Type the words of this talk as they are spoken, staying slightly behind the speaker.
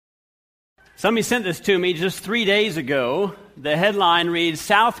Somebody sent this to me just 3 days ago. The headline reads,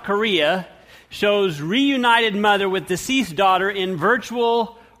 South Korea shows reunited mother with deceased daughter in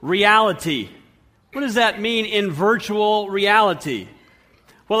virtual reality. What does that mean, in virtual reality?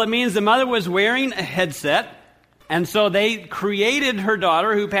 Well, it means the mother was wearing a headset, and so they created her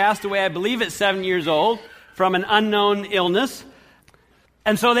daughter, who passed away, I believe, at 7 years old, from an unknown illness.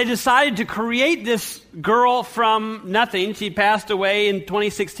 And so they decided to create this girl from nothing. She passed away in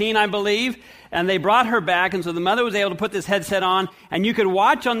 2016, I believe, and they brought her back, and so the mother was able to put this headset on, and you could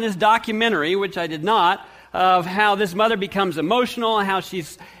watch on this documentary, which I did not, of how this mother becomes emotional, and how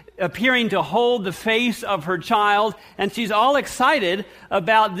she's appearing to hold the face of her child, and she's all excited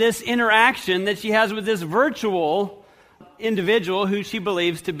about this interaction that she has with this virtual individual who she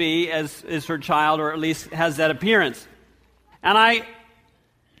believes to be as is her child, or at least has that appearance. And I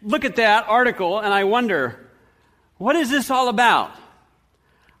look at that article and I wonder, what is this all about?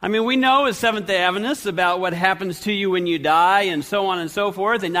 I mean, we know as Seventh-day Adventists about what happens to you when you die and so on and so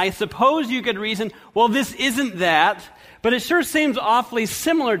forth, and I suppose you could reason, well, this isn't that, but it sure seems awfully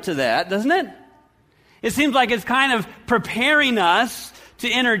similar to that, doesn't it? It seems like it's kind of preparing us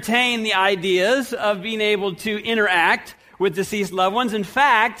to entertain the ideas of being able to interact with deceased loved ones. In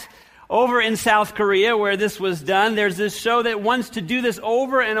fact, over in South Korea, where this was done, there's this show that wants to do this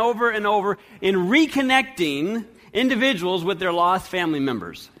over and over and over in reconnecting individuals with their lost family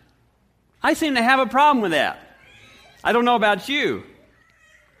members. I seem to have a problem with that. I don't know about you.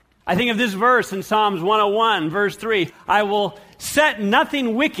 I think of this verse in Psalms 101, verse 3, I will set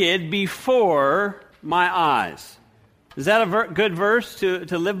nothing wicked before my eyes. Is that a good verse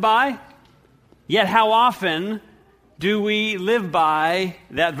to live by? Yet how often do we live by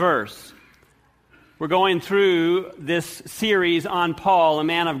that verse? We're going through this series on Paul, a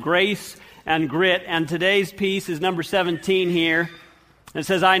man of grace and grit, and today's piece is number 17 here. It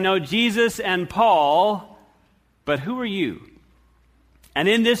says, I know Jesus and Paul, but who are you? And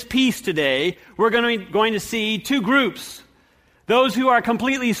in this piece today, we're going to see two groups. Those who are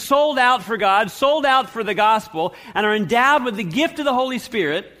completely sold out for God, sold out for the gospel, and are endowed with the gift of the Holy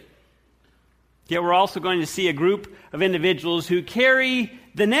Spirit. Yet we're also going to see a group of individuals who carry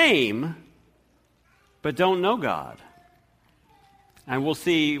the name, but don't know God. And we'll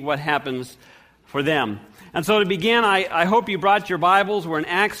see what happens for them. And so to begin, I hope you brought your Bibles. We're in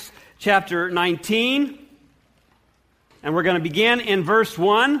Acts chapter 19. And we're going to begin in verse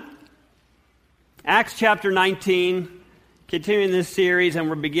 1. Acts chapter 19, continuing this series, and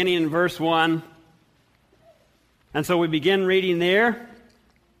we're beginning in verse 1. And so we begin reading there.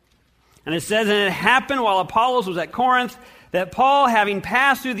 And it says, And it happened while Apollos was at Corinth, that Paul, having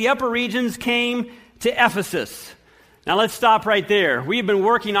passed through the upper regions, came to Ephesus. Now let's stop right there. We've been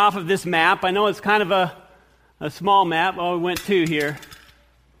working off of this map. I know it's kind of a small map. Oh, we went 2 here.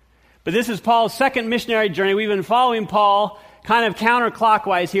 But this is Paul's second missionary journey. We've been following Paul kind of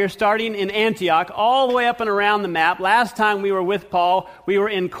counterclockwise here, starting in Antioch, all the way up and around the map. Last time we were with Paul, we were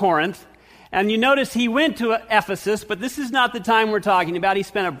in Corinth. And you notice he went to Ephesus, but this is not the time we're talking about. He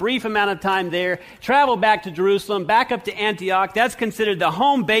spent a brief amount of time there, traveled back to Jerusalem, back up to Antioch. That's considered the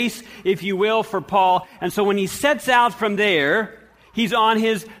home base, if you will, for Paul. And so when he sets out from there, he's on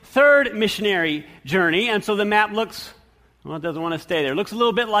his third missionary journey. And so the map looks, well, it doesn't want to stay there. It looks a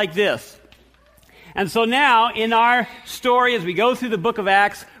little bit like this. And so now, in our story, as we go through the book of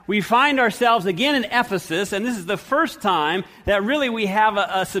Acts, we find ourselves again in Ephesus, and this is the first time that really we have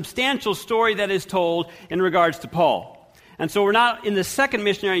a substantial story that is told in regards to Paul. And so we're not in the second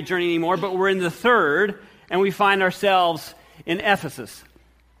missionary journey anymore, but we're in the third, and we find ourselves in Ephesus.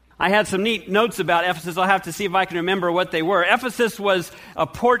 I had some neat notes about Ephesus. I'll have to see if I can remember what they were. Ephesus was a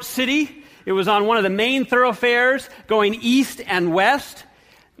port city. It was on one of the main thoroughfares going east and west.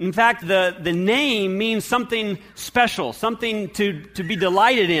 In fact, the name means something special, something to be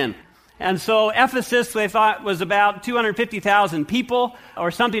delighted in. And so Ephesus, they thought, was about 250,000 people or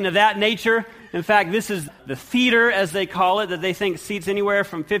something of that nature. In fact, this is the theater, as they call it, that they think seats anywhere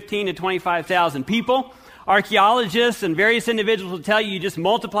from 15 to 25,000 people. Archaeologists and various individuals will tell you just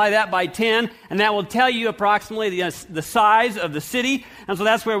multiply that by 10, and that will tell you approximately the size of the city. And so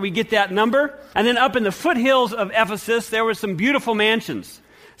that's where we get that number. And then up in the foothills of Ephesus, there were some beautiful mansions.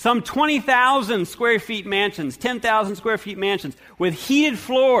 Some 20,000 square feet mansions, 10,000 square feet mansions with heated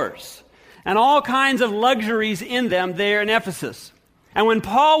floors and all kinds of luxuries in them there in Ephesus. And when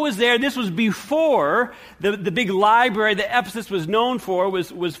Paul was there, this was before the big library that Ephesus was known for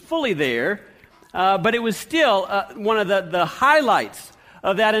was fully there, but it was still one of the highlights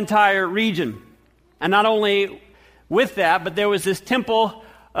of that entire region. And not only with that, but there was this temple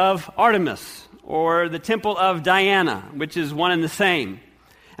of Artemis, or the temple of Diana, which is one and the same.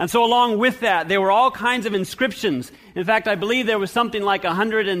 And so along with that, there were all kinds of inscriptions. In fact, I believe there was something like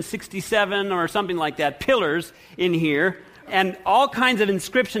 167 or something like that, pillars in here, and all kinds of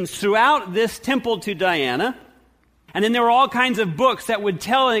inscriptions throughout this temple to Diana. And then there were all kinds of books that would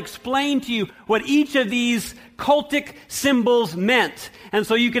tell and explain to you what each of these cultic symbols meant. And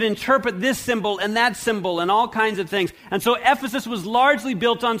so you could interpret this symbol and that symbol and all kinds of things. And so Ephesus was largely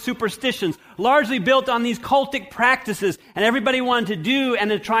built on superstitions, largely built on these cultic practices. And everybody wanted to do and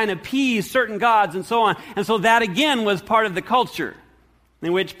to try and appease certain gods and so on. And so that again was part of the culture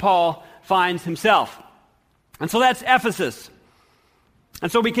in which Paul finds himself. And so that's Ephesus.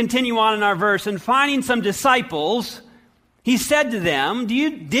 And so we continue on in our verse. And finding some disciples, he said to them,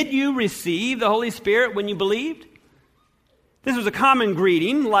 did you receive the Holy Spirit when you believed? This was a common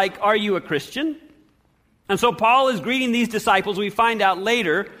greeting, like, are you a Christian? And so Paul is greeting these disciples. We find out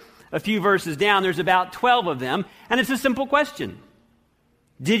later, a few verses down, there's about 12 of them. And it's a simple question.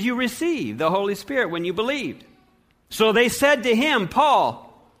 Did you receive the Holy Spirit when you believed? So they said to him,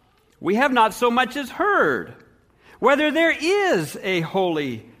 Paul, we have not so much as heard whether there is a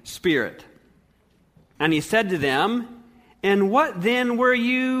Holy Spirit. And he said to them, in what then were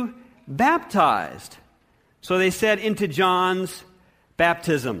you baptized? So they said, into John's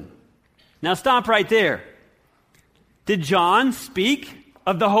baptism. Now stop right there. Did John speak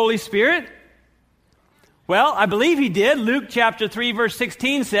of the Holy Spirit? Well, I believe he did. Luke chapter 3 verse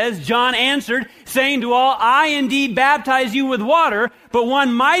 16 says, John answered, saying to all, I indeed baptize you with water, but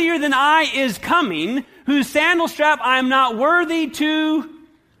one mightier than I is coming, whose sandal strap I am not worthy to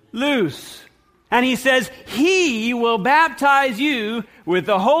loose. And he says, he will baptize you with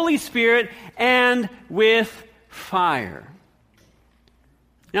the Holy Spirit and with fire.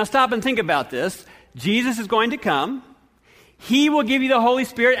 Now stop and think about this. Jesus is going to come. He will give you the Holy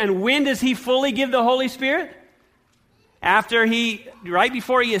Spirit. And when does he fully give the Holy Spirit? Right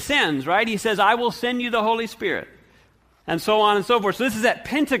before he ascends, right? He says, I will send you the Holy Spirit. And so on and so forth. So this is at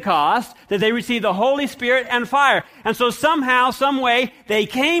Pentecost that they received the Holy Spirit and fire. And so somehow, some way, they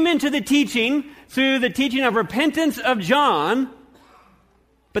came into the teaching through the teaching of repentance of John,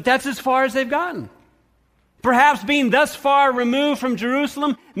 but that's as far as they've gotten. Perhaps being thus far removed from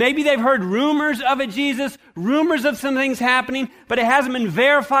Jerusalem, maybe they've heard rumors of a Jesus, rumors of some things happening, but it hasn't been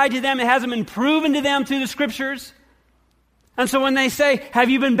verified to them, it hasn't been proven to them through the Scriptures. And so when they say, have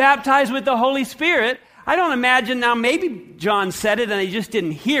you been baptized with the Holy Spirit? I don't imagine, now maybe John said it and they just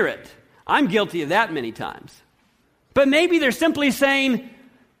didn't hear it. I'm guilty of that many times. But maybe they're simply saying,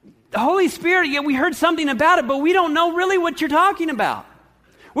 the Holy Spirit, yeah, we heard something about it, but we don't know really what you're talking about.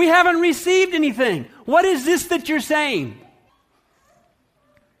 We haven't received anything. What is this that you're saying?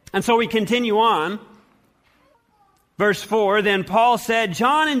 And so we continue on. Verse 4, then Paul said,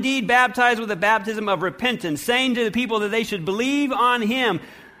 John indeed baptized with a baptism of repentance, saying to the people that they should believe on him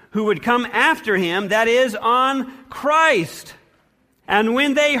who would come after him, that is, on Christ. And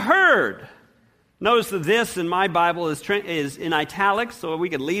when they heard, notice that this in my Bible is in italics, so we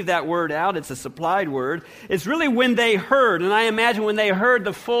could leave that word out. It's a supplied word. It's really when they heard, and I imagine when they heard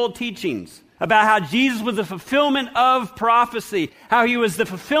the full teachings about how Jesus was the fulfillment of prophecy, how he was the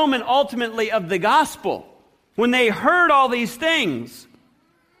fulfillment ultimately of the gospel. When they heard all these things,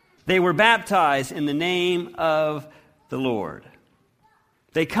 they were baptized in the name of the Lord.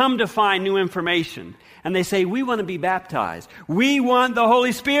 They come to find new information, and they say, we want to be baptized. We want the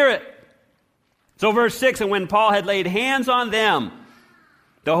Holy Spirit. So verse 6, and when Paul had laid hands on them,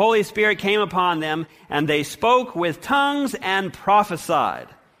 the Holy Spirit came upon them, and they spoke with tongues and prophesied.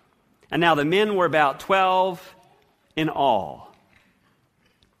 And now the men were about 12 in all.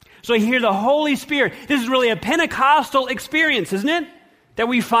 So you hear the Holy Spirit. This is really a Pentecostal experience, isn't it? That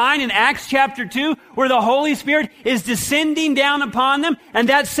we find in Acts chapter 2, where the Holy Spirit is descending down upon them, and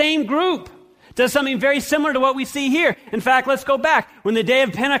that same group does something very similar to what we see here. In fact, let's go back. When the day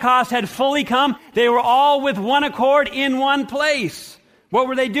of Pentecost had fully come, they were all with one accord in one place. What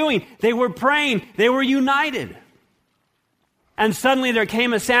were they doing? They were praying. They were united. And suddenly there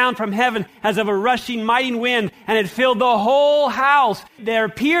came a sound from heaven as of a rushing mighty wind, and it filled the whole house. There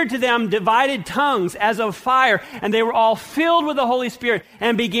appeared to them divided tongues as of fire, and they were all filled with the Holy Spirit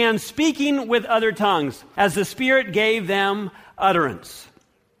and began speaking with other tongues as the Spirit gave them utterance.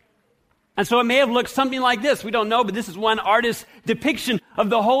 And so it may have looked something like this. We don't know, but this is one artist's depiction of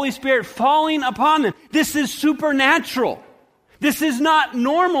the Holy Spirit falling upon them. This is supernatural. This is not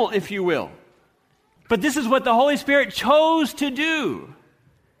normal, if you will. But this is what the Holy Spirit chose to do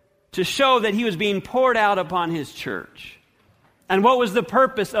to show that he was being poured out upon his church. And what was the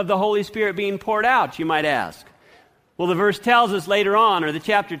purpose of the Holy Spirit being poured out, you might ask? Well, the verse tells us later on, or the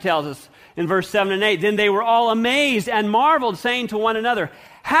chapter tells us in verse 7 and 8, then they were all amazed and marveled, saying to one another,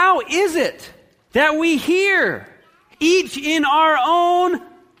 How is it that we hear, each in our own,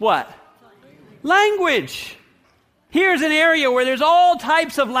 what? Language. Here's an area where there's all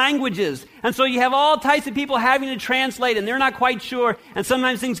types of languages. And so you have all types of people having to translate, and they're not quite sure. And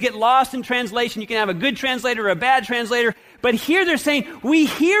sometimes things get lost in translation. You can have a good translator or a bad translator. But here they're saying, we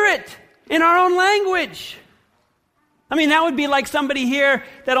hear it in our own language. I mean, that would be like somebody here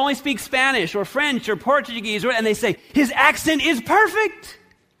that only speaks Spanish or French or Portuguese, and they say, his accent is perfect.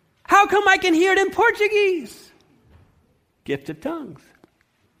 How come I can hear it in Portuguese? Gift of tongues.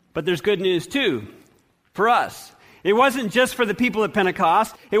 But there's good news too for us. It wasn't just for the people at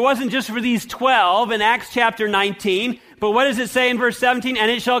Pentecost. It wasn't just for these 12 in Acts chapter 19. But what does it say in verse 17?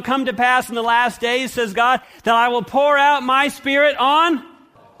 And it shall come to pass in the last days, says God, that I will pour out my Spirit on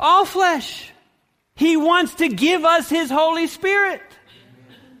all flesh. He wants to give us His Holy Spirit.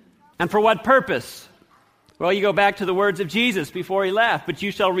 And for what purpose? Well, you go back to the words of Jesus before He left. But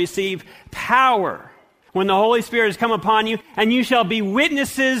you shall receive power when the Holy Spirit has come upon you, and you shall be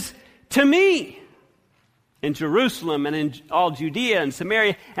witnesses to me in Jerusalem and in all Judea and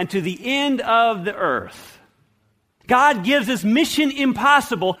Samaria and to the end of the earth. God gives us mission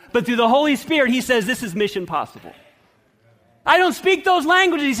impossible, but through the Holy Spirit, He says this is mission possible. I don't speak those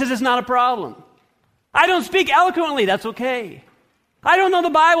languages. He says it's not a problem. I don't speak eloquently. That's okay. I don't know the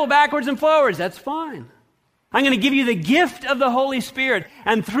Bible backwards and forwards. That's fine. I'm going to give you the gift of the Holy Spirit.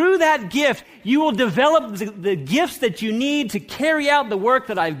 And through that gift, you will develop the gifts that you need to carry out the work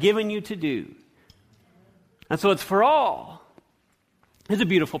that I've given you to do. And so it's for all. It's a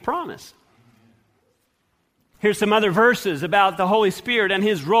beautiful promise. Here's some other verses about the Holy Spirit and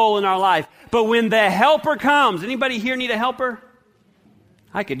His role in our life. But when the Helper comes, anybody here need a helper?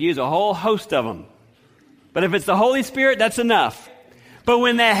 I could use a whole host of them. But if it's the Holy Spirit, that's enough. But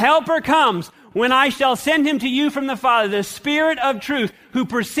when the Helper comes, when I shall send Him to you from the Father, the Spirit of truth, who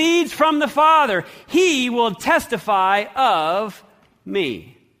proceeds from the Father, He will testify of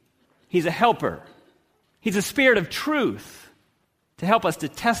me. He's a helper. He's a Spirit of truth to help us to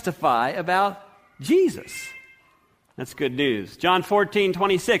testify about Jesus. That's good news. John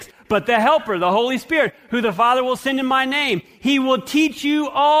 14:26. But the Helper, the Holy Spirit, who the Father will send in my name, He will teach you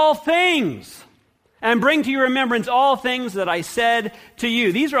all things and bring to your remembrance all things that I said to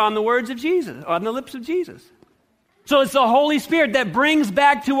you. These are on the words of Jesus, on the lips of Jesus. So it's the Holy Spirit that brings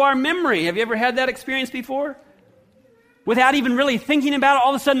back to our memory. Have you ever had that experience before? Without even really thinking about it,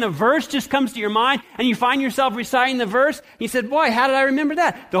 all of a sudden the verse just comes to your mind and you find yourself reciting the verse. And you said, boy, how did I remember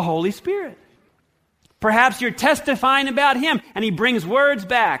that? The Holy Spirit. Perhaps you're testifying about Him and He brings words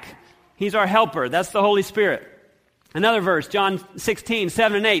back. He's our helper. That's the Holy Spirit. Another verse, John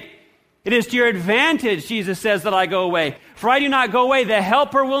 16:7 and 8. It is to your advantage, Jesus says, that I go away. For I do not go away, the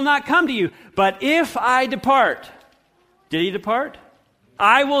Helper will not come to you. But if I depart, did He depart?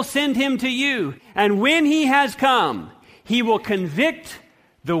 I will send Him to you. And when He has come, He will convict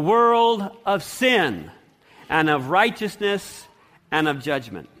the world of sin and of righteousness and of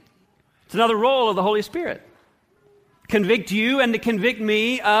judgment. It's another role of the Holy Spirit. Convict you and to convict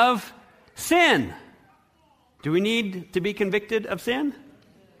me of sin. Do we need to be convicted of sin?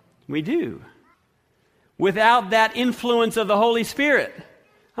 We do. Without that influence of the Holy Spirit,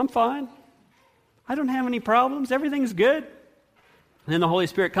 I'm fine. I don't have any problems. Everything's good. And then the Holy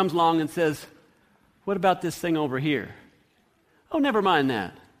Spirit comes along and says, what about this thing over here? Oh, never mind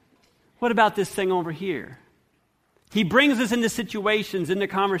that. What about this thing over here? He brings us into situations, into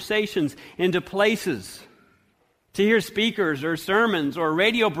conversations, into places to hear speakers or sermons or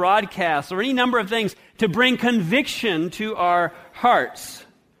radio broadcasts or any number of things to bring conviction to our hearts.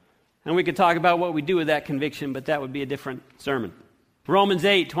 And we could talk about what we do with that conviction, but that would be a different sermon. Romans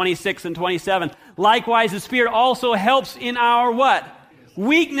 8:26 and 27. Likewise, the Spirit also helps in our what?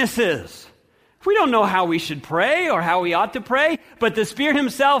 Weaknesses. We don't know how we should pray or how we ought to pray, but the Spirit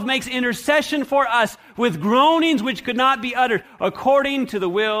Himself makes intercession for us with groanings which could not be uttered according to the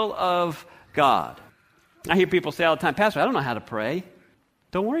will of God. I hear people say all the time, Pastor, I don't know how to pray.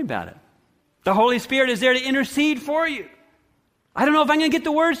 Don't worry about it. The Holy Spirit is there to intercede for you. I don't know if I'm going to get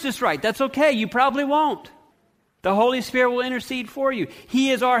the words just right. That's okay. You probably won't. The Holy Spirit will intercede for you.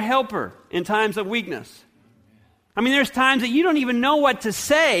 He is our helper in times of weakness. I mean, there's times that you don't even know what to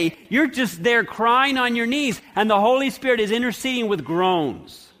say. You're just there crying on your knees, and the Holy Spirit is interceding with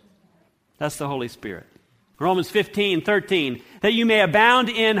groans. That's the Holy Spirit. Romans 15:13, that you may abound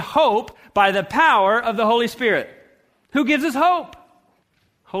in hope by the power of the Holy Spirit. Who gives us hope?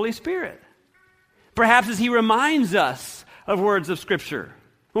 Holy Spirit. Perhaps as He reminds us of words of Scripture.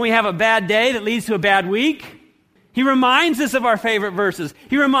 When we have a bad day that leads to a bad week, He reminds us of our favorite verses.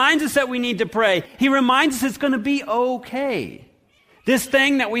 He reminds us that we need to pray. He reminds us it's going to be okay. This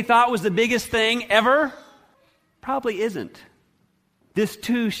thing that we thought was the biggest thing ever probably isn't. This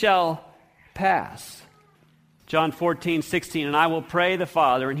too shall pass. John 14:16, and I will pray the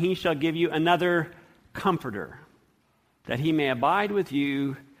Father, and he shall give you another comforter, that he may abide with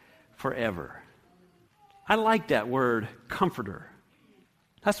you forever. I like that word, comforter.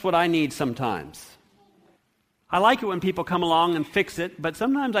 That's what I need sometimes. I like it when people come along and fix it, but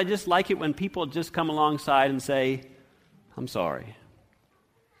sometimes I just like it when people just come alongside and say, I'm sorry.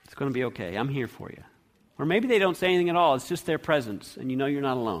 It's going to be okay. I'm here for you. Or maybe they don't say anything at all. It's just their presence, and you know you're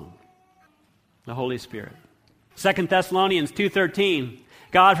not alone. The Holy Spirit. 2 Thessalonians 2:13,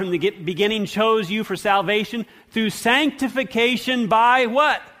 God from the beginning chose you for salvation through sanctification by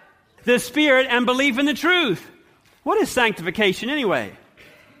what? The Spirit and belief in the truth. What is sanctification anyway?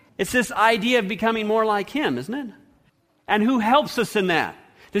 It's this idea of becoming more like Him, isn't it? And who helps us in that?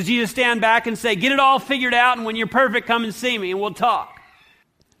 Does Jesus stand back and say, get it all figured out, and when you're perfect, come and see me and we'll talk?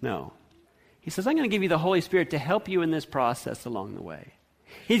 No. He says, I'm going to give you the Holy Spirit to help you in this process along the way.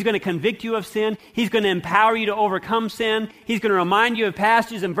 He's going to convict you of sin. He's going to empower you to overcome sin. He's going to remind you of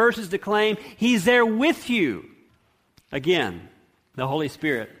passages and verses to claim. He's there with you. Again, the Holy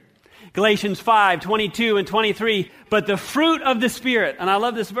Spirit. Galatians 5:22 and 23, but the fruit of the Spirit, and I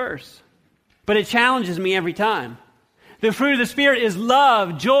love this verse, but it challenges me every time. The fruit of the Spirit is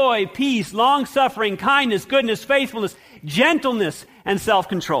love, joy, peace, long-suffering, kindness, goodness, faithfulness, gentleness, and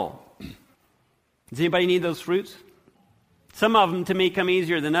self-control. Does anybody need those fruits? Some of them, to me, come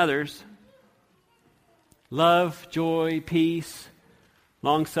easier than others. Love, joy, peace,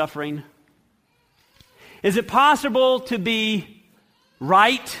 long-suffering. Is it possible to be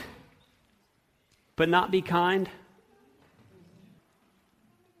right but not be kind?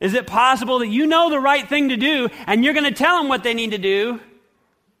 Is it possible that you know the right thing to do and you're going to tell them what they need to do,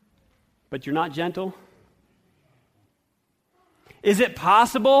 but you're not gentle? Is it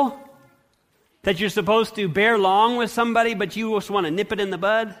possible that you're supposed to bear long with somebody, but you just want to nip it in the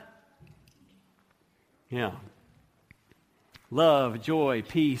bud? Yeah. Love, joy,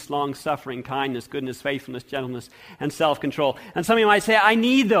 peace, long-suffering, kindness, goodness, faithfulness, gentleness, and self-control. And some of you might say, I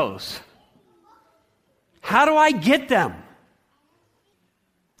need those. How do I get them?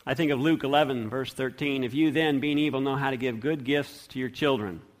 I think of Luke 11, verse 13. If you then, being evil, know how to give good gifts to your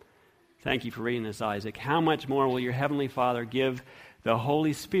children. Thank you for reading this, Isaac. How much more will your heavenly Father give the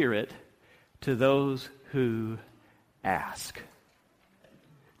Holy Spirit to those who ask?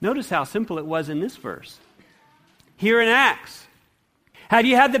 Notice how simple it was in this verse. Here in Acts. Have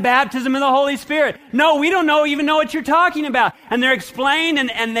you had the baptism of the Holy Spirit? No, we don't even know what you're talking about. And they're explained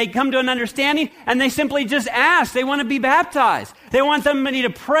and they come to an understanding and they simply just ask. They want to be baptized. They want somebody to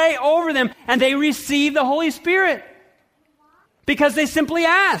pray over them and they receive the Holy Spirit. Because they simply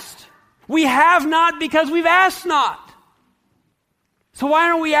asked. We have not because we've asked not. So why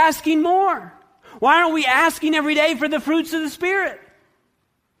aren't we asking more? Why aren't we asking every day for the fruits of the Spirit?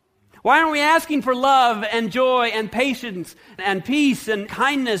 Why aren't we asking for love and joy and patience and peace and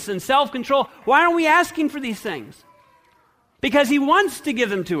kindness and self-control? Why aren't we asking for these things? Because He wants to give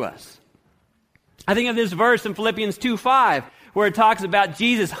them to us. I think of this verse in Philippians 2:5 where it talks about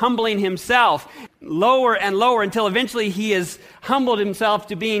Jesus humbling Himself lower and lower until eventually He has humbled Himself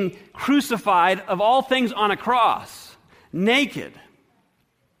to being crucified of all things on a cross, naked.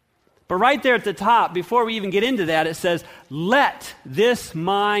 But right there at the top, before we even get into that, it says, let this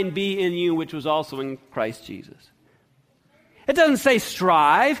mind be in you, which was also in Christ Jesus. It doesn't say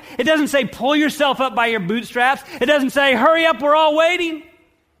strive. It doesn't say pull yourself up by your bootstraps. It doesn't say hurry up, we're all waiting.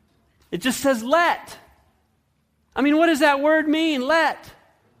 It just says let. I mean, what does that word mean? Let.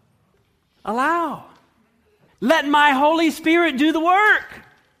 Allow. Let my Holy Spirit do the work.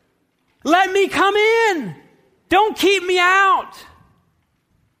 Let me come in. Don't keep me out.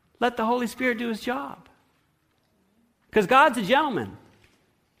 Let the Holy Spirit do His job. Because God's a gentleman.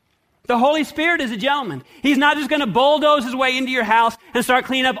 The Holy Spirit is a gentleman. He's not just going to bulldoze His way into your house and start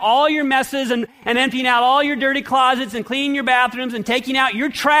cleaning up all your messes and emptying out all your dirty closets and cleaning your bathrooms and taking out your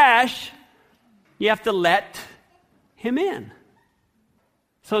trash. You have to let Him in.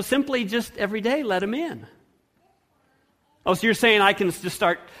 So simply just every day let Him in. Oh, so you're saying I can just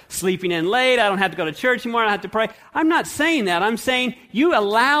start sleeping in late, I don't have to go to church anymore, I don't have to pray. I'm not saying that. I'm saying you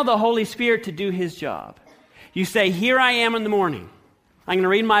allow the Holy Spirit to do His job. You say, here I am in the morning. I'm going to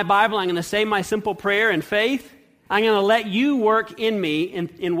read my Bible, I'm going to say my simple prayer in faith. I'm going to let you work in me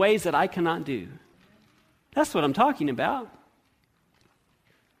in ways that I cannot do. That's what I'm talking about.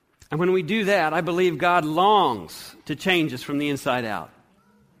 And when we do that, I believe God longs to change us from the inside out.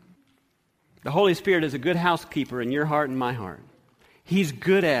 The Holy Spirit is a good housekeeper in your heart and my heart. He's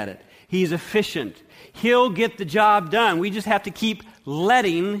good at it. He's efficient. He'll get the job done. We just have to keep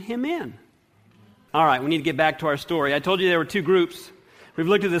letting him in. All right, we need to get back to our story. I told you there were two groups. We've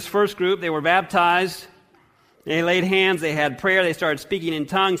looked at this first group. They were baptized. They laid hands. They had prayer. They started speaking in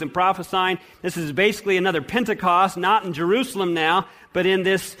tongues and prophesying. This is basically another Pentecost, not in Jerusalem now, but in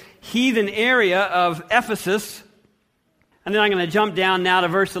this heathen area of Ephesus. And then I'm going to jump down now to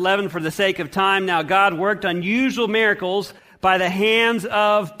verse 11 for the sake of time. Now God worked unusual miracles by the hands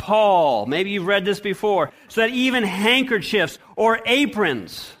of Paul. Maybe you've read this before. So that even handkerchiefs or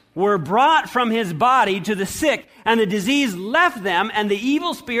aprons were brought from his body to the sick, and the disease left them, and the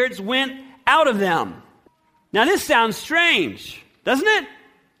evil spirits went out of them. Now this sounds strange, doesn't it?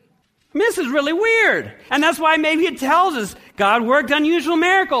 I mean, this is really weird. And that's why maybe it tells us God worked unusual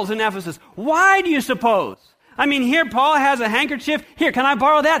miracles in Ephesus. Why do you suppose? I mean, here Paul has a handkerchief. Here, can I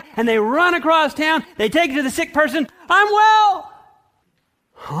borrow that? And they run across town. They take it to the sick person. I'm well.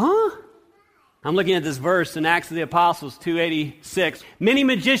 Huh? I'm looking at this verse in Acts of the Apostles 2:86. Many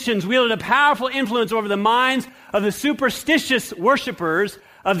magicians wielded a powerful influence over the minds of the superstitious worshipers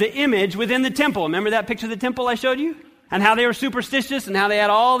of the image within the temple. Remember that picture of the temple I showed you? And how they were superstitious and how they had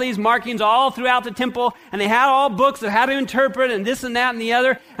all these markings all throughout the temple, and they had all books of how to interpret and this and that and the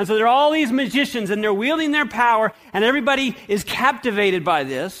other. And so there are all these magicians, and they're wielding their power, and everybody is captivated by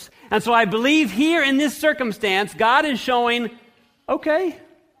this. And so I believe here in this circumstance, God is showing, okay,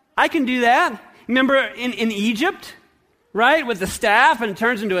 I can do that. Remember in Egypt, right, with the staff, and it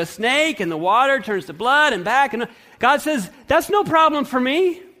turns into a snake, and the water turns to blood and back. And God says, that's no problem for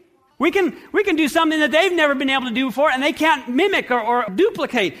me. We can do something that they've never been able to do before, and they can't mimic or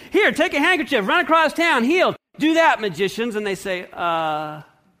duplicate. Here, take a handkerchief, run across town, healed. Do that, magicians. And they say, The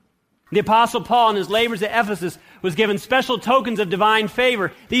Apostle Paul in his labors at Ephesus was given special tokens of divine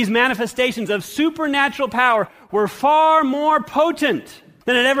favor. These manifestations of supernatural power were far more potent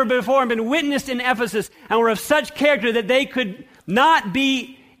than had ever before been witnessed in Ephesus, and were of such character that they could not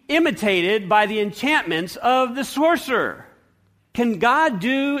be imitated by the enchantments of the sorcerer. Can God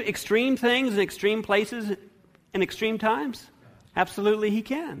do extreme things in extreme places in extreme times? Absolutely he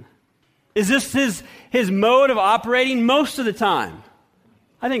can. Is this his mode of operating most of the time?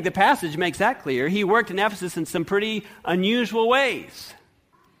 I think the passage makes that clear. He worked in Ephesus in some pretty unusual ways.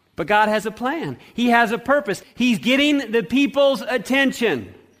 But God has a plan. He has a purpose. He's getting the people's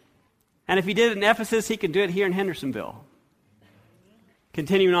attention. And if he did it in Ephesus, he can do it here in Hendersonville.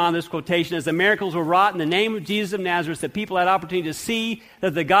 Continuing on this quotation, as the miracles were wrought in the name of Jesus of Nazareth, the people had opportunity to see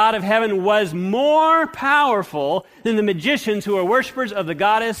that the God of heaven was more powerful than the magicians who are worshipers of the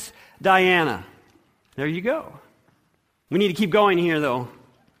goddess Diana. There you go. We need to keep going here, though.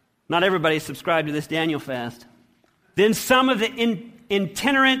 Not everybody subscribed to this Daniel fast. Then some of the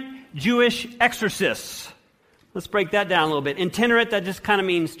itinerant Jewish exorcists. Let's break that down a little bit. Itinerant, that just kind of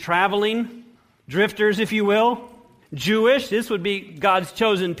means traveling, drifters, if you will. Jewish, this would be God's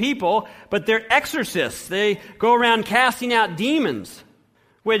chosen people, but they're exorcists. They go around casting out demons,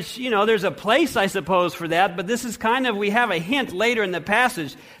 which, there's a place, I suppose, for that, but this is we have a hint later in the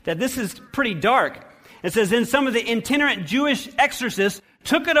passage that this is pretty dark. It says, then some of the itinerant Jewish exorcists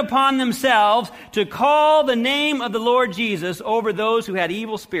took it upon themselves to call the name of the Lord Jesus over those who had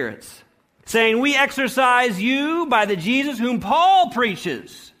evil spirits, saying, we exorcise you by the Jesus whom Paul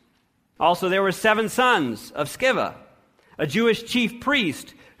preaches. Also, there were 7 sons of Sceva, a Jewish chief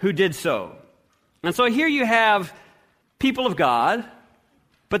priest, who did so. And so here you have people of God,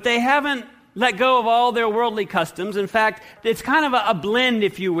 but they haven't let go of all their worldly customs. In fact, it's kind of a blend,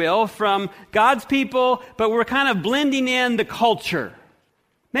 if you will, from God's people, but we're kind of blending in the culture.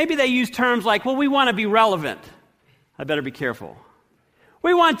 Maybe they use terms like, well, we want to be relevant. I better be careful.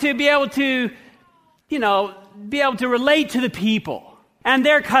 We want to be able to, relate to the people and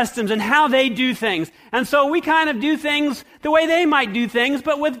their customs and how they do things. And so we kind of do things the way they might do things,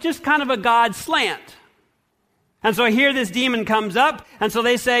 but with just kind of a God slant. And so here this demon comes up, and so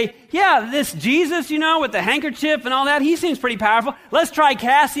they say, yeah, this Jesus, with the handkerchief and all that, he seems pretty powerful. Let's try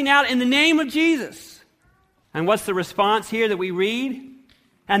casting out in the name of Jesus. And what's the response here that we read?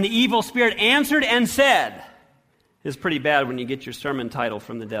 And the evil spirit answered and said, it's pretty bad when you get your sermon title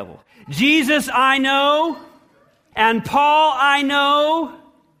from the devil. Jesus I know, and Paul I know,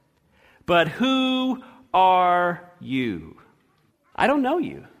 but who are you? I don't know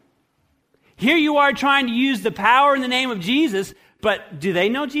you. Here you are trying to use the power in the name of Jesus, but do they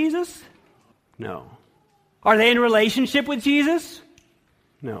know Jesus? No. Are they in a relationship with Jesus?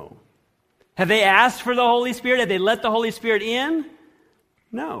 No. Have they asked for the Holy Spirit? Have they let the Holy Spirit in?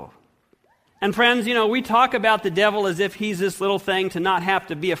 No. And friends, we talk about the devil as if he's this little thing to not have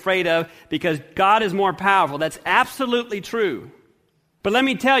to be afraid of because God is more powerful. That's absolutely true. But let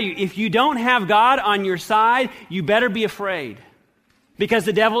me tell you, if you don't have God on your side, you better be afraid. Because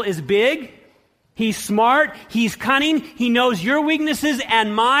the devil is big, he's smart, he's cunning, he knows your weaknesses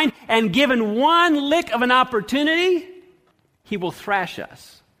and mine, and given one lick of an opportunity, he will thrash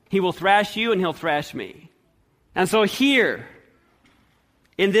us. He will thrash you and he'll thrash me. And so here,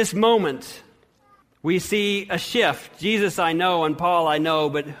 in this moment, we see a shift. Jesus I know and Paul I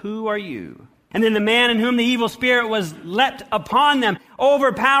know, but who are you? And then the man in whom the evil spirit was leapt upon them,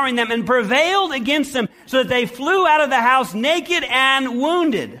 overpowering them, and prevailed against them, so that they flew out of the house naked and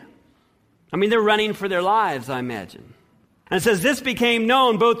wounded. I mean, they're running for their lives, I imagine. And it says, this became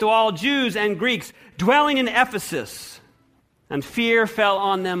known both to all Jews and Greeks dwelling in Ephesus, and fear fell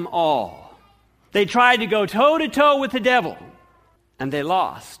on them all. They tried to go toe-to-toe with the devil, and they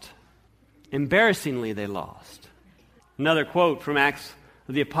lost. Embarrassingly, they lost. Another quote from Acts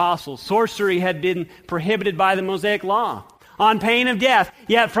of the Apostles. Sorcery had been prohibited by the Mosaic law on pain of death,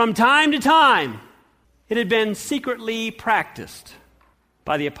 yet from time to time it had been secretly practiced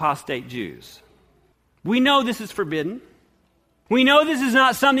by the apostate Jews. We know this is forbidden. We know this is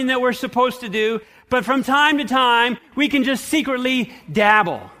not something that we're supposed to do, but from time to time we can just secretly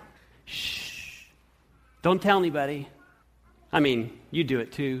dabble. Shh. Don't tell anybody. I mean, you do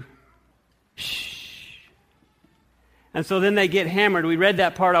it too. Shh. And so then they get hammered. We read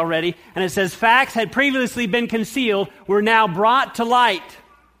that part already. And it says, facts had previously been concealed, were now brought to light.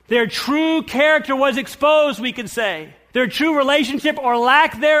 Their true character was exposed, we could say. Their true relationship or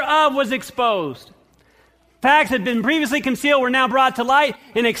lack thereof was exposed. Facts had been previously concealed, were now brought to light.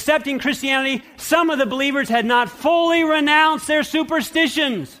 In accepting Christianity, some of the believers had not fully renounced their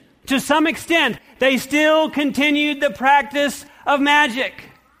superstitions. To some extent, they still continued the practice of magic.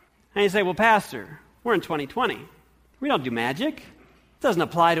 And you say, well, Pastor, we're in 2020. We don't do magic. It doesn't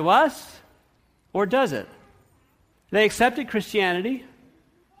apply to us. Or does it? They accepted Christianity.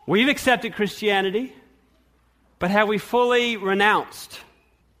 We've accepted Christianity. But have we fully renounced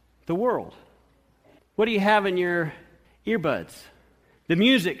the world? What do you have in your earbuds? The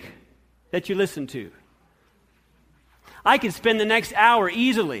music that you listen to. I could spend the next hour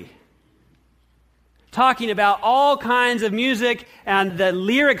easily talking about all kinds of music and the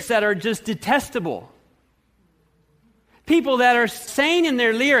lyrics that are just detestable. People that are saying in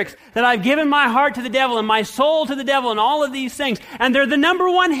their lyrics that I've given my heart to the devil and my soul to the devil and all of these things, and they're the number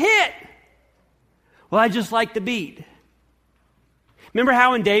one hit. Well, I just like the beat. Remember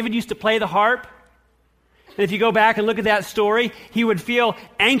how when David used to play the harp? And if you go back and look at that story, he would feel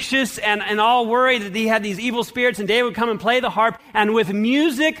anxious and all worried that he had these evil spirits, and David would come and play the harp, and with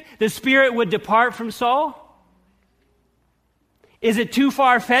music, the spirit would depart from Saul. Is it too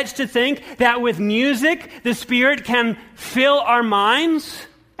far-fetched to think that with music, the Spirit can fill our minds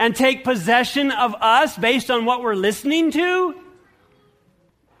and take possession of us based on what we're listening to?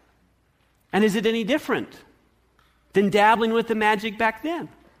 And is it any different than dabbling with the magic back then?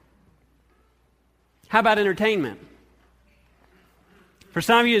 How about entertainment? For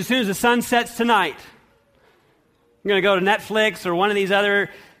some of you, as soon as the sun sets tonight, you're going to go to Netflix or one of these other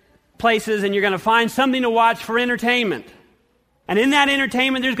places and you're going to find something to watch for entertainment. And in that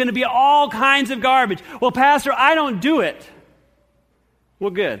entertainment, there's going to be all kinds of garbage. Well, Pastor, I don't do it.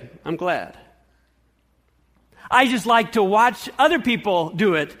 Well, good. I'm glad. I just like to watch other people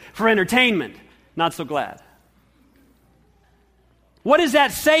do it for entertainment. Not so glad. What does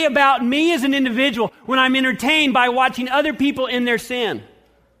that say about me as an individual when I'm entertained by watching other people in their sin?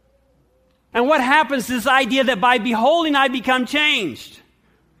 And what happens to this idea that by beholding I become changed?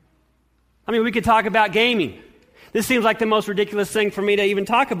 I mean, we could talk about gaming. This seems like the most ridiculous thing for me to even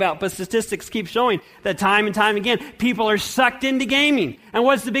talk about, but statistics keep showing that time and time again, people are sucked into gaming. And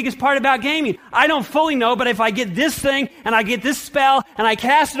what's the biggest part about gaming? I don't fully know, but if I get this thing, and I get this spell, and I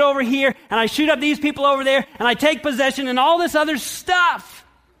cast it over here, and I shoot up these people over there, and I take possession, and all this other stuff.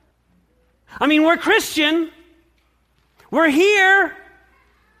 I mean, we're Christian. We're here.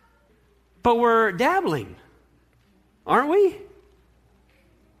 But we're dabbling. Aren't we?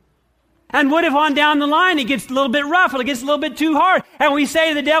 And what if on down the line it gets a little bit rough, or it gets a little bit too hard, and we say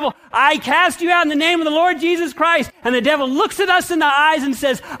to the devil, I cast you out in the name of the Lord Jesus Christ, and the devil looks at us in the eyes and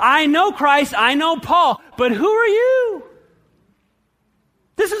says, I know Christ, I know Paul, but who are you?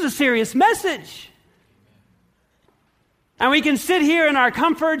 This is a serious message. And we can sit here in our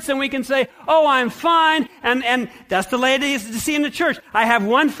comforts and we can say, oh, I'm fine, and that's the way it is to see in the church. I have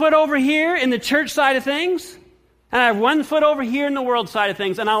one foot over here in the church side of things, and I have one foot over here in the world side of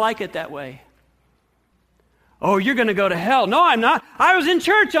things, and I like it that way. Oh, you're going to go to hell. No, I'm not. I was in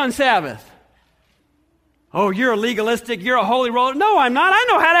church on Sabbath. Oh, you're a legalistic, you're a holy roller. No, I'm not. I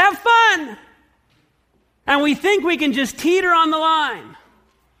know how to have fun. And we think we can just teeter on the line.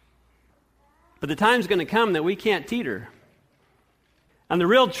 But the time's going to come that we can't teeter. And the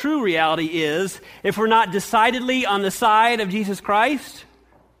real true reality is, if we're not decidedly on the side of Jesus Christ,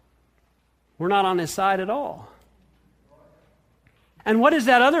 we're not on his side at all. And what is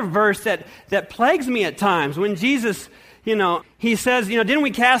that other verse that plagues me at times when Jesus, he says, didn't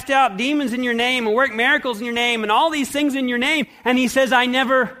we cast out demons in your name and work miracles in your name and all these things in your name? And he says, I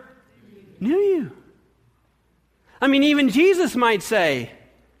never knew you. I mean, even Jesus might say,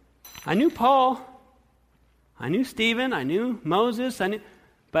 I knew Paul, I knew Stephen, I knew Moses,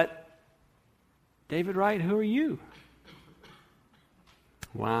 but David Wright, who are you?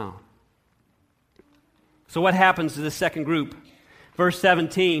 Wow. So what happens to the second group? Verse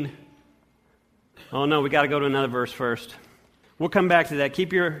 17. Oh no, we got to go to another verse first. We'll come back to that.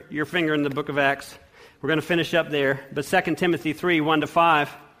 Keep your finger in the book of Acts. We're going to finish up there. But 2 Timothy 3, 1-5.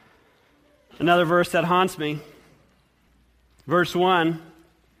 Another verse that haunts me. Verse 1.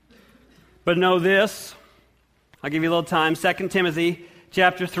 But know this. I'll give you a little time. 2 Timothy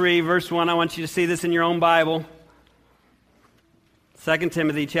chapter 3, verse 1. I want you to see this in your own Bible. 2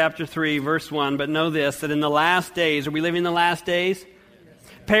 Timothy chapter 3, verse 1. But know this, that in the last days, are we living in the last days?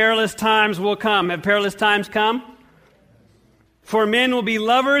 Yes. Perilous times will come. Have perilous times come? For men will be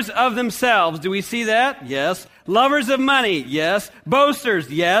lovers of themselves. Do we see that? Yes. Lovers of money. Yes. Boasters.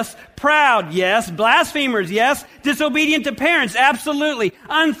 Yes. Proud. Yes. Blasphemers. Yes. Disobedient to parents. Absolutely.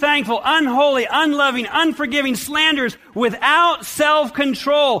 Unthankful, unholy, unloving, unforgiving, slanderers, without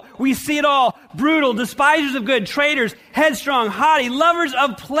self-control. We see it all. Brutal, despisers of good, traitors, headstrong, haughty, lovers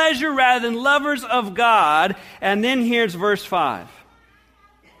of pleasure rather than lovers of God. And then here's verse 5.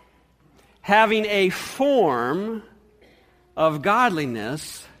 Having a form of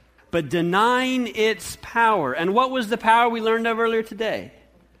godliness, but denying its power. And what was the power we learned of earlier today?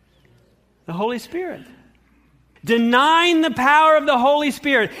 The Holy Spirit. Denying the power of the Holy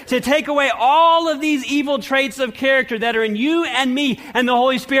Spirit to take away all of these evil traits of character that are in you and me, and the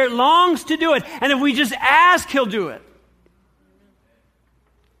Holy Spirit longs to do it. And if we just ask, He'll do it.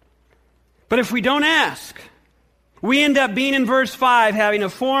 But if we don't ask, we end up being in verse 5, having a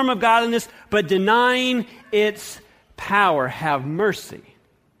form of godliness, but denying its power. Have mercy.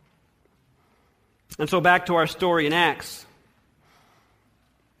 And so back to our story in Acts,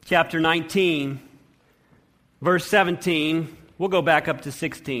 chapter 19, verse 17. We'll go back up to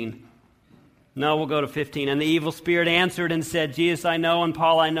 16. No, we'll go to 15. And the evil spirit answered and said, Jesus I know, and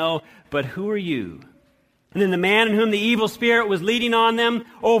Paul I know, but who are you? And then the man in whom the evil spirit was leading on them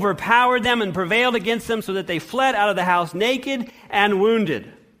overpowered them and prevailed against them, so that they fled out of the house naked and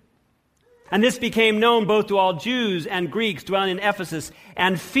wounded. And this became known both to all Jews and Greeks dwelling in Ephesus,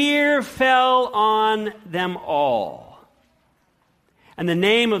 and fear fell on them all. And the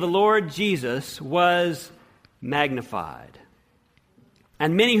name of the Lord Jesus was magnified.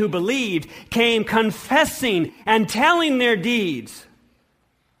 And many who believed came confessing and telling their deeds.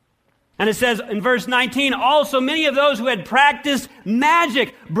 And it says in verse 19, also many of those who had practiced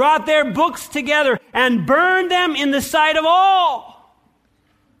magic brought their books together and burned them in the sight of all.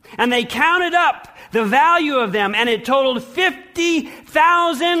 And they counted up the value of them, and it totaled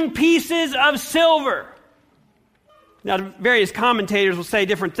 50,000 pieces of silver. Now, various commentators will say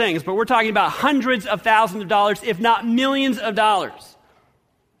different things, but we're talking about hundreds of thousands of dollars, if not millions of dollars.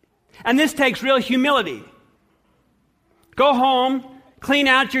 And this takes real humility. Go home, clean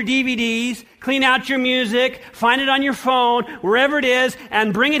out your DVDs, clean out your music, find it on your phone, wherever it is,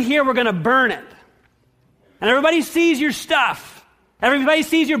 and bring it here. We're going to burn it. And everybody sees your stuff. Everybody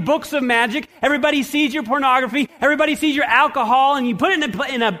sees your books of magic. Everybody sees your pornography. Everybody sees your alcohol, and you put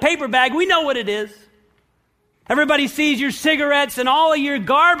it in a paper bag. We know what it is. Everybody sees your cigarettes and all of your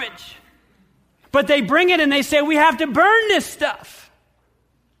garbage. But they bring it and they say, we have to burn this stuff.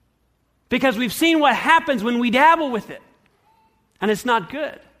 Because we've seen what happens when we dabble with it. And it's not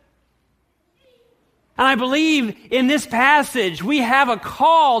good. And I believe in this passage, we have a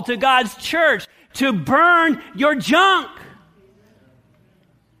call to God's church to burn your junk.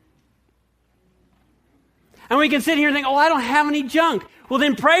 And we can sit here and think, oh, I don't have any junk. Well,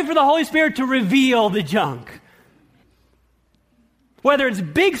 then pray for the Holy Spirit to reveal the junk. Whether it's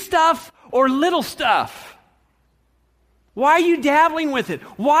big stuff or little stuff. Why are you dabbling with it?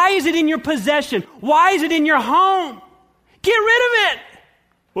 Why is it in your possession? Why is it in your home? Get rid of it.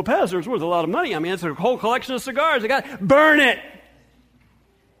 Well, Pastor, it's worth a lot of money. I mean, it's a whole collection of cigars. Burn it.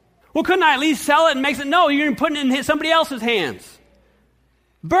 Well, couldn't I at least sell it and make it? No, you're putting it in somebody else's hands.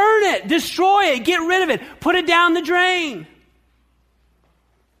 Burn it, destroy it, get rid of it, put it down the drain.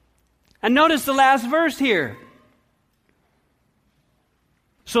 And notice the last verse here.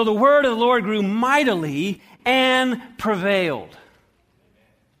 So the word of the Lord grew mightily and prevailed.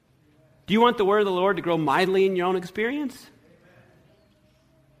 Do you want the word of the Lord to grow mightily in your own experience?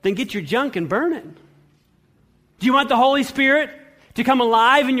 then get your junk and burn it. Do you want the Holy Spirit to come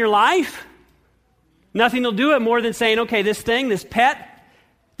alive in your life? Nothing will do it more than saying, okay, this thing, this pet,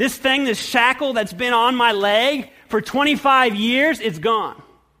 this thing, this shackle that's been on my leg for 25 years, it's gone.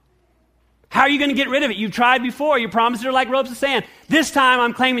 How are you going to get rid of it? You've tried before. Your promises are like ropes of sand. This time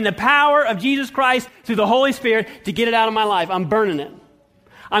I'm claiming the power of Jesus Christ through the Holy Spirit to get it out of my life. I'm burning it.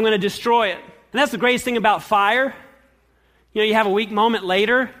 I'm going to destroy it. And that's the greatest thing about fire. You know, you have a weak moment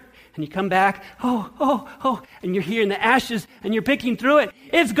later, and you come back, and you're here in the ashes, and you're picking through it.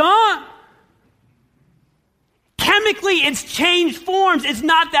 It's gone. Chemically, it's changed forms. It's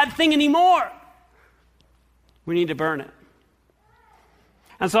not that thing anymore. We need to burn it.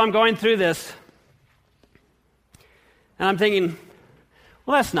 And so I'm going through this, and I'm thinking,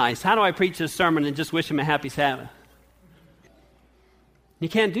 well, that's nice. How do I preach this sermon and just wish him a happy Sabbath? You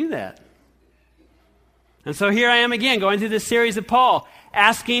can't do that. And so here I am again, going through this series of Paul,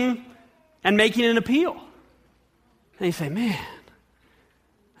 asking and making an appeal. And you say, man,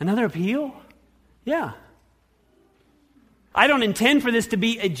 another appeal? Yeah. I don't intend for this to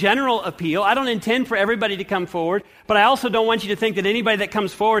be a general appeal. I don't intend for everybody to come forward, but I also don't want you to think that anybody that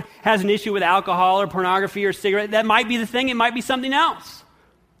comes forward has an issue with alcohol or pornography or cigarette. That might be the thing. It might be something else.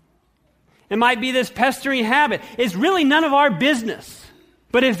 It might be this pestering habit. It's really none of our business.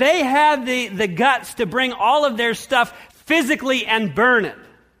 But if they have the guts to bring all of their stuff physically and burn it,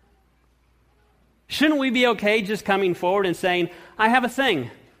 shouldn't we be okay just coming forward and saying, I have a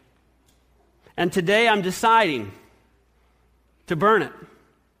thing, and today I'm deciding to burn it.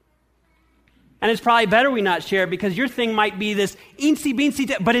 And it's probably better we not share it, because your thing might be this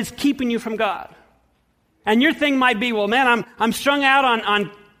eensy-beensy, but it's keeping you from God. And your thing might be, well, man, I'm strung out on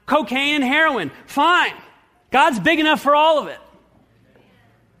cocaine and heroin. Fine. God's big enough for all of it.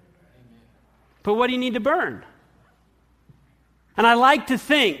 But what do you need to burn? And I like to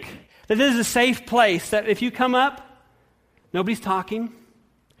think that this is a safe place, that if you come up, nobody's talking,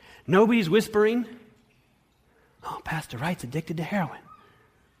 nobody's whispering, oh, Pastor Wright's addicted to heroin.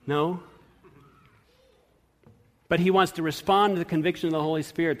 No. But he wants to respond to the conviction of the Holy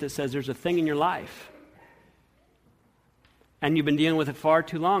Spirit that says there's a thing in your life, and you've been dealing with it far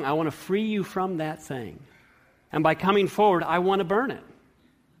too long. I want to free you from that thing. And by coming forward, I want to burn it.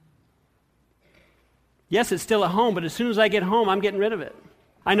 Yes, it's still at home, but as soon as I get home, I'm getting rid of it.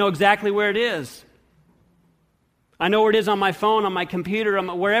 I know exactly where it is. I know where it is on my phone, on my computer,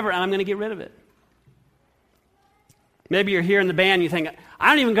 wherever, and I'm going to get rid of it. Maybe you're here in the band and you think, I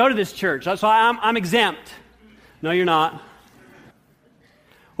don't even go to this church, so I'm exempt. No, you're not.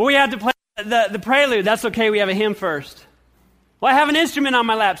 Well, we have to play the prelude. That's okay, we have a hymn first. Well, I have an instrument on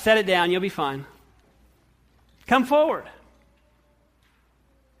my lap. Set it down, you'll be fine. Come forward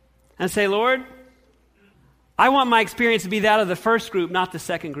and say, Lord, I want my experience to be that of the first group, not the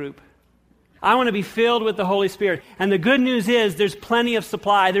second group. I want to be filled with the Holy Spirit. And the good news is there's plenty of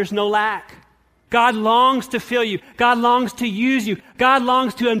supply. There's no lack. God longs to fill you. God longs to use you. God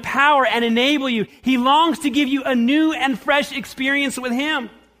longs to empower and enable you. He longs to give you a new and fresh experience with Him.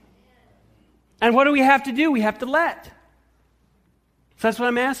 And what do we have to do? We have to let. So that's what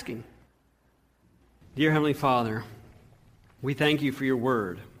I'm asking. Dear Heavenly Father, we thank you for your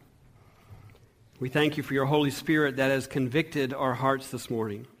word. We thank you for your Holy Spirit that has convicted our hearts this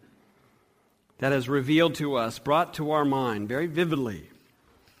morning, that has revealed to us, brought to our mind very vividly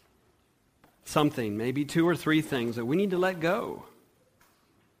something, maybe two or three things that we need to let go.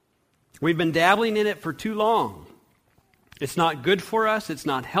 We've been dabbling in it for too long. It's not good for us. It's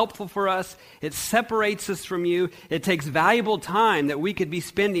not helpful for us. It separates us from you. It takes valuable time that we could be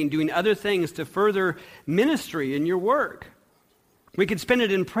spending doing other things to further ministry in your work. We could spend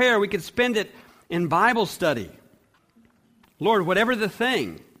it in prayer. We could spend it in Bible study. Lord, whatever the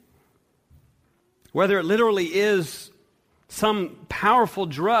thing, whether it literally is some powerful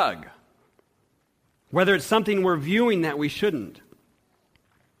drug, whether it's something we're viewing that we shouldn't,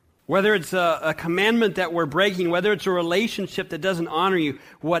 whether it's a commandment that we're breaking, whether it's a relationship that doesn't honor you,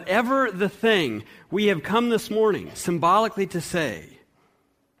 whatever the thing, we have come this morning symbolically to say,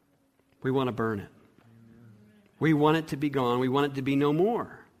 we want to burn it. We want it to be gone. We want it to be no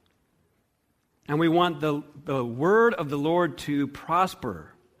more. And we want the word of the Lord to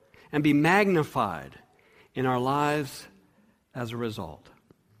prosper and be magnified in our lives as a result.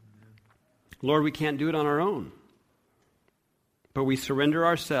 Lord, we can't do it on our own. But we surrender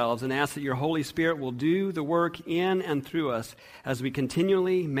ourselves and ask that your Holy Spirit will do the work in and through us as we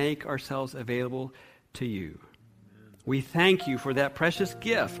continually make ourselves available to you. We thank you for that precious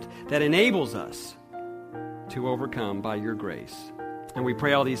gift that enables us to overcome by your grace. And we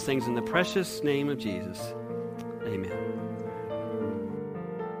pray all these things in the precious name of Jesus. Amen.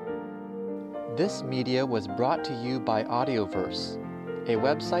 This media was brought to you by Audioverse, a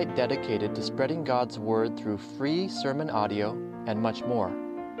website dedicated to spreading God's Word through free sermon audio and much more.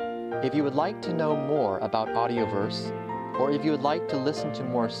 If you would like to know more about Audioverse, or if you would like to listen to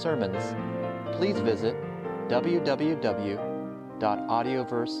more sermons, please visit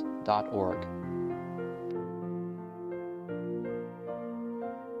www.audioverse.org.